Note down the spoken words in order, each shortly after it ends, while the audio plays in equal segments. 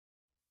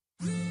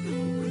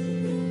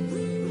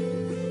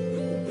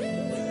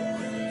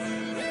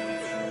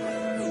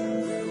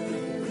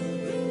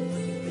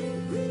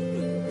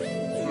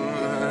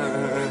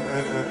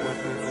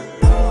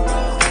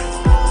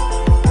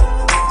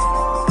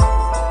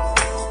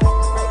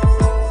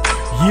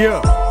Yeah.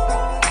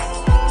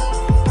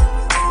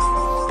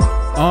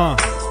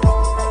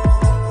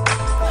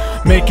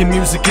 Making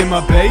music in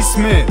my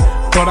basement,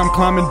 but I'm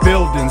climbing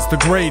buildings, the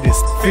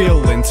greatest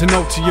feeling. To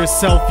know to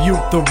yourself, you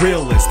the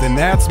realest. And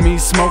that's me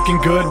smoking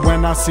good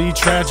when I see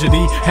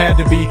tragedy. Had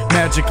to be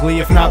magically,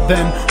 if not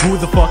then, who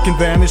the fuck can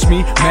banish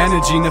me?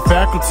 Managing a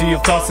faculty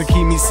of thoughts that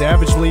keep me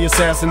savagely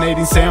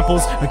assassinating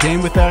samples. A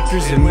game with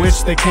actors in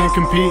which they can't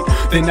compete.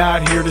 They're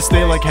not here to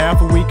stay like half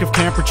a week of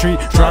camp retreat.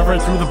 Drive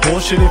right through the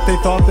bullshit if they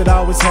thought that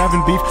I was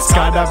having beef.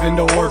 Skydive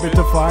into orbit,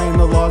 defying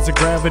the laws of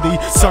gravity.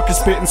 Suckers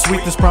spitting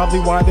sweet, that's probably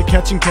why they're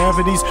catching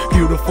cavities.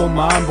 Beautiful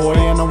mind, boy,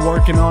 and I'm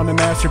working on a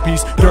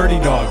masterpiece. Dirty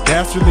dog,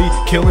 dastardly,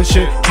 killing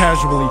shit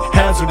casually.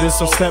 Hazardous,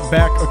 so step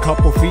back a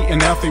couple feet.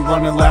 An athlete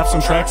running laps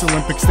on tracks,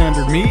 Olympic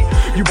standard meet.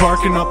 You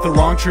barking up the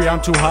wrong tree,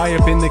 I'm too high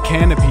up in the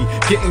canopy.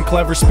 Getting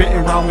clever,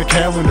 spitting round the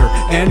calendar.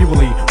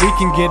 Annually, we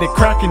can get it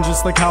cracking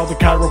just like how the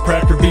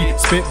chiropractor beat.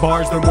 Spit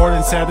bars, they're more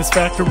than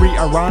satisfactory.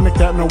 Ironic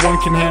that no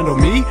one can handle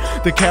me,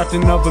 the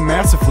captain of a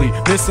massive fleet.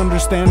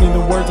 Misunderstanding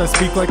the words I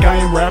speak like I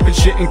am rapping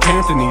shit in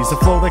Cantonese. A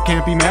flow that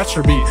can't be matched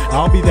or beat.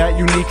 I'll be that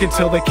unique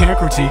until they can't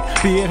critique.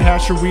 Be it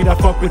hash or weed, I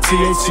fuck with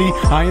THC.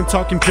 I am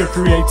talking pure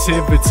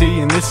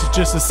creativity, and this is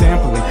just a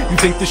sampling. You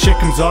think the shit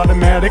comes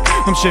automatic?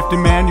 I'm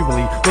shifting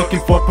manually, looking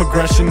for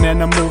progression,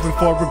 and I'm moving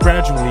forward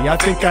gradually. I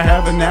think I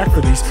have a knack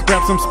for these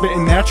raps I'm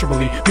spitting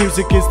naturally.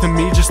 Music is to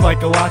me just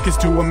like a lock is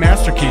to a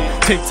master key.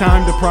 Take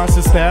time to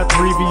process that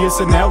previous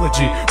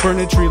analogy. Burn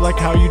a tree like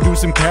how you do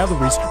some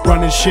calories.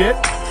 Running shit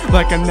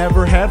like I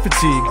never had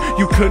fatigue.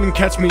 You couldn't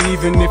catch me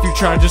even if you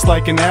tried, just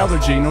like an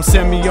allergy. No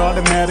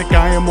semi-automatic,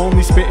 I am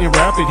only spitting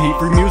rapid heat.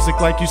 Free music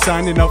like you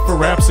signing up for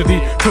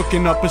Rhapsody.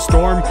 Cooking up a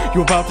storm,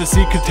 you about to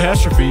see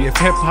catastrophe. If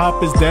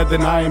hip-hop is dead,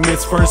 then I am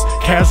its first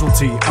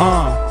casualty.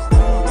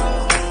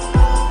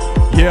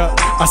 Yeah,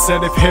 I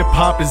said if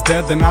hip-hop is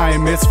dead, then I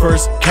am its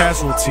first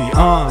casualty.